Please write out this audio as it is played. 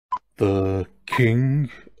the King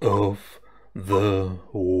of the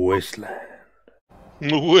Wasteland.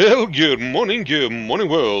 Well, good morning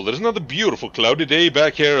world. There's another beautiful cloudy day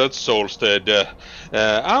back here at Solstead.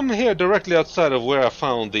 I'm here directly outside of where I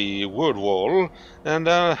found the word wall, and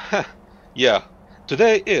yeah,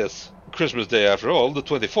 today is Christmas Day after all, the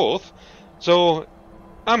 24th, so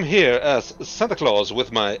I'm here as Santa Claus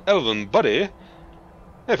with my elven buddy.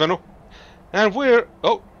 Hey, Fenno. And we're...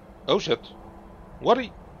 Oh shit. What are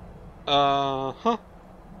you... huh?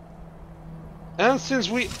 And since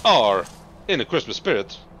we are in a Christmas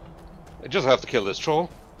spirit, I just have to kill this troll.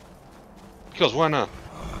 Because why not?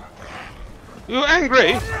 You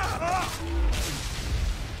angry?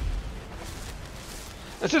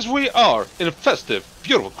 And since we are in a festive,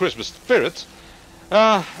 beautiful Christmas spirit,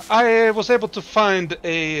 I was able to find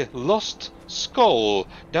a lost skull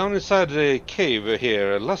down inside a cave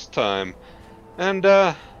here last time. And,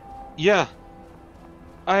 yeah,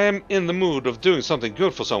 I am in the mood of doing something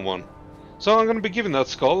good for someone. So I'm going to be giving that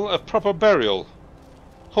skull a proper burial.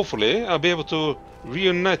 Hopefully I'll be able to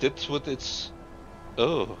reunite it with its...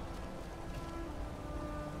 with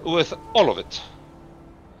all of it.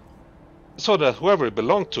 So that whoever it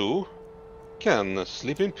belonged to can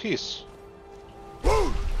sleep in peace.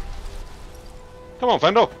 Come on,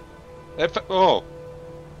 Fendo! Hey,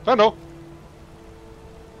 Fendo!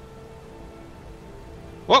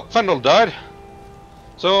 Well, Fendel died.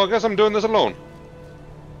 So I guess I'm doing this alone.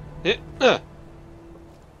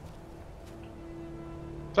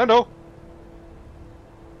 Fendo!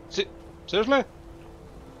 Seriously?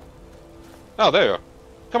 Oh, there you are.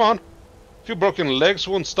 Come on. A few broken legs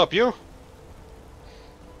won't stop you.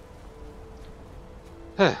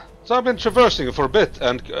 So I've been traversing it for a bit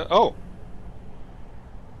and... oh.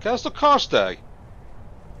 Castle Karstaag.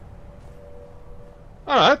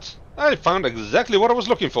 Alright. I found exactly what I was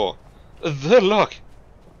looking for. The lock.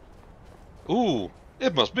 Ooh.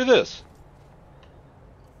 It must be this.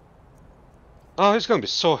 Oh, he's gonna be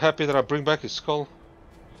so happy that I bring back his skull.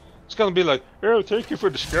 It's gonna be like, oh, thank you for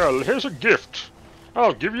the skull. Here's a gift.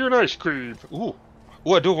 I'll give you an ice cream. Ooh.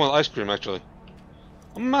 Ooh, I do want ice cream, actually.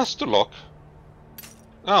 A master lock.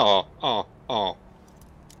 Oh.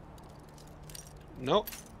 No.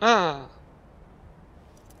 Ah.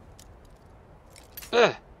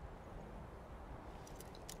 Should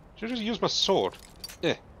I just use my sword?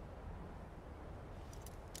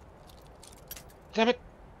 Damn it.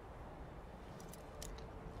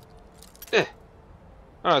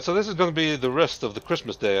 Alright, so this is going to be the rest of the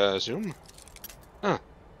Christmas day, I assume.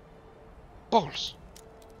 Balls.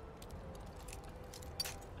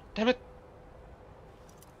 Damn it.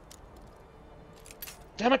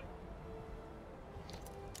 Damn it.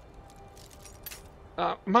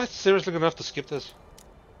 Am I seriously going to have to skip this?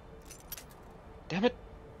 Damn it.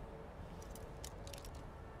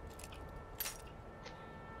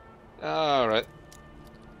 Alright.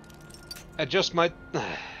 I just might...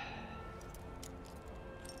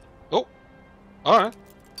 Oh! Alright.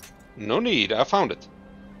 No need, I found it.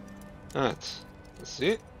 Alright. Let's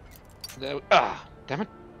see. There we... damn it.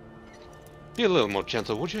 Be a little more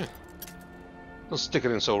gentle, would you? Don't stick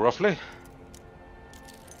it in so roughly.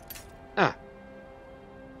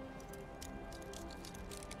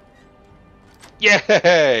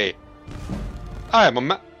 Yay! I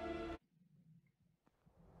am a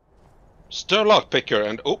Stir lockpicker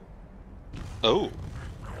and oh,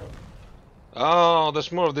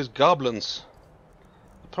 there's more of these goblins.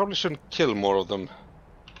 I probably shouldn't kill more of them.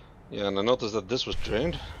 Yeah, and I noticed that this was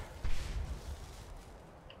drained.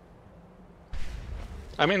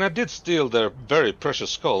 I mean, I did steal their very precious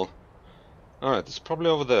skull. Alright, it's probably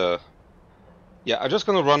over there. Yeah, I'm just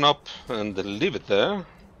gonna run up and leave it there.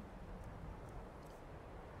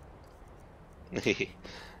 I'm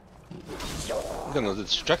gonna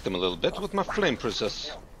distract them a little bit with my flame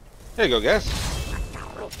princess. There you go, guys.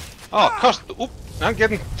 Oh, oop! I'm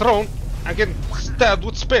getting thrown. I'm getting stabbed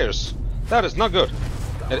with spears. That is not good.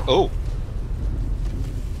 And, oh.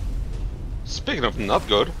 Speaking of not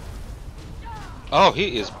good. Oh,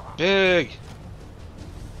 he is big.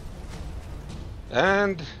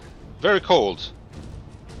 And very cold.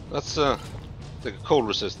 Let's take a cold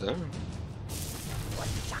resist there.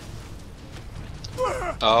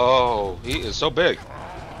 Oh, he is so big.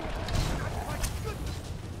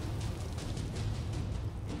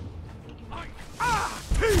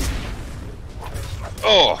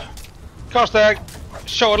 Oh, Karstaag,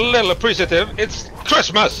 show a little appreciative. It's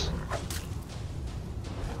Christmas.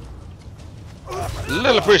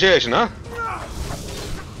 Little appreciation, huh?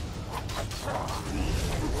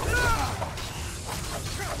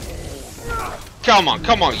 Come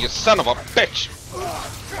on, you son of a bitch!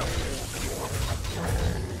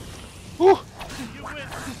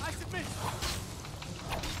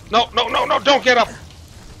 No, no, no, no, don't get up!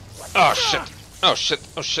 Oh shit. Oh shit,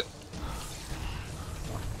 oh shit.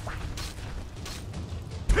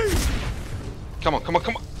 Come on, come on,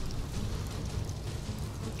 come on.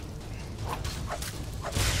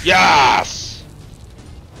 Yes!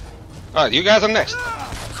 Alright, you guys are next.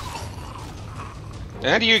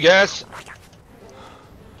 And you guys.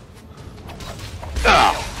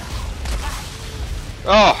 Ah.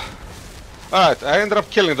 Oh. Alright, I ended up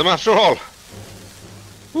killing them after all.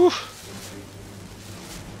 Whew.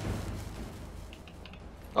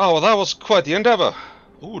 Oh, well, that was quite the endeavor.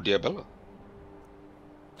 Ooh, dear Bella.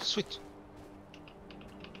 Sweet.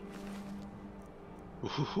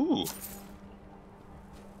 Ooh.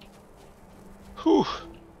 Whew.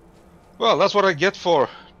 Well, that's what I get for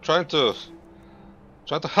trying to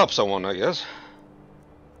help someone, I guess.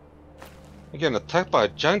 Again, attacked by a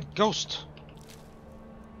giant ghost.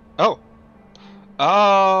 Oh.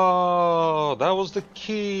 Oh, that was the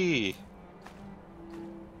key.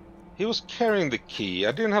 He was carrying the key.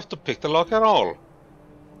 I didn't have to pick the lock at all.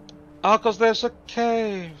 Ah, because there's a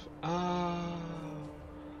cave. Ah.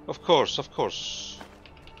 Of course, of course.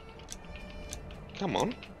 Come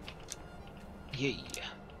on. Yeah.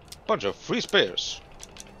 Bunch of free spares.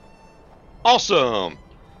 Awesome!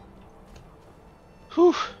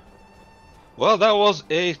 Whew. Well, that was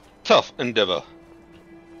a tough endeavor.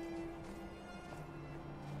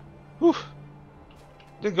 Whew.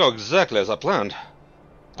 Didn't go exactly as I planned.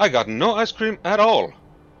 I got no ice cream at all.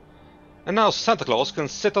 And now Santa Claus can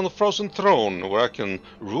sit on the frozen throne where I can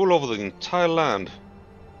rule over the entire land.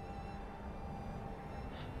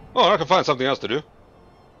 Oh, I can find something else to do.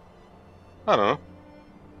 I don't know.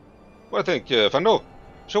 What do you think, Fando?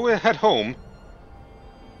 Shall we head home?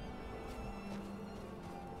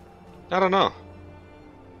 I don't know.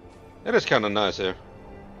 It is kind of nice here.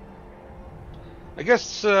 I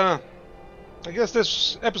guess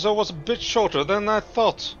this episode was a bit shorter than I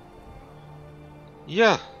thought.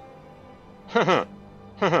 Yeah.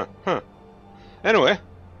 Anyway.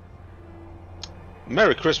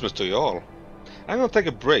 Merry Christmas to you all. I'm gonna take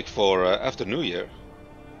a break for after New Year.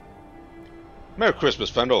 Merry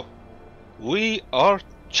Christmas, Fando. We are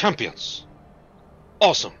champions.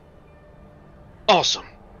 Awesome. Awesome.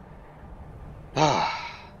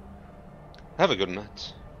 Ah. Have a good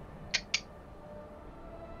night.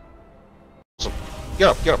 Awesome. Get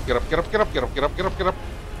up, get up, get up, get up, get up, get up, get up, get up, get up.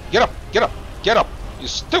 Get up, get up, get up. You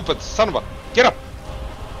stupid son of a... Get up.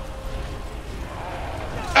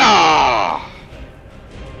 Ah.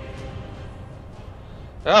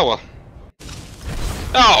 Oh well.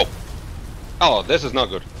 Oh. Oh, this is not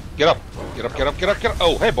good. Get up. Get up, get up, get up, get up.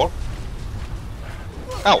 Oh, hey, boy.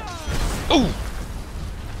 Ow. Ooh.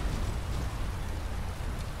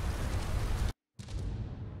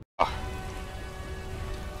 Ah.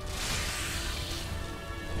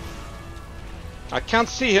 I can't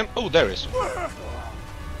see him. Oh, there he is.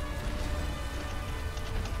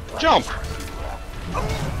 Jump.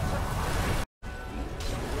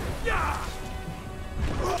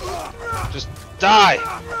 Just die.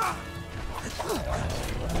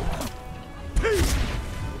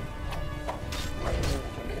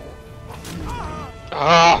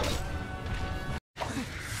 Ah!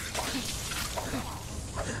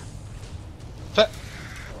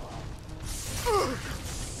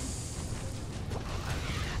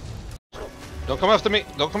 Don't come after me!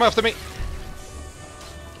 Don't come after me!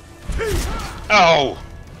 Ow!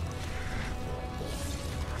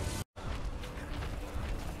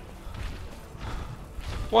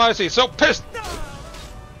 Why is he so pissed?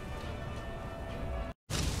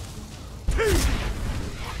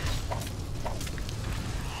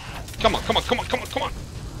 Come on, come on, come on, come on, come on!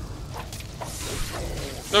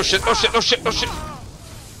 No shit, no shit, no shit, no shit!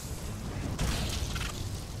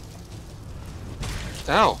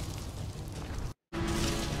 Ow!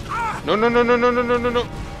 No, no, no, no, no, no, no, no, no!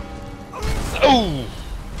 Oh!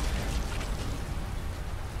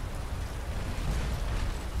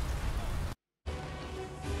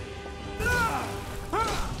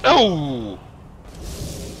 Oh!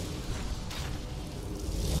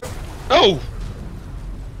 Oh!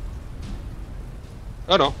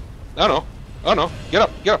 Oh no! Oh no! Oh no! Get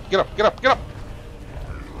up! Get up! Get up! Get up! Get up!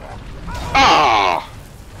 Ah!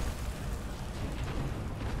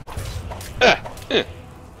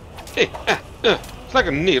 It's like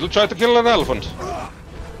a needle trying to kill an elephant.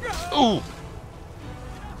 Ooh!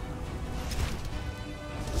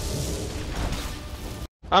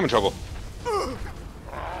 I'm in trouble.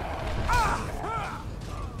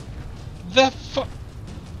 The fu-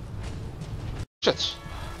 Shit.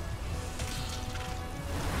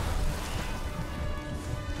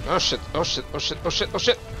 Oh shit, oh shit, oh shit, oh shit, oh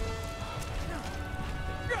shit.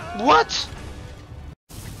 What?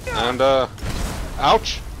 And,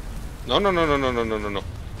 ouch. No, no, no, no, no, no, no, no, no.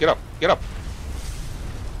 Get up, get up.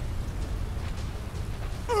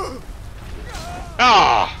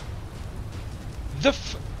 Ah!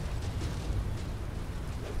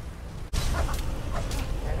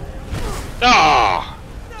 Ah!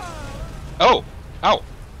 Oh!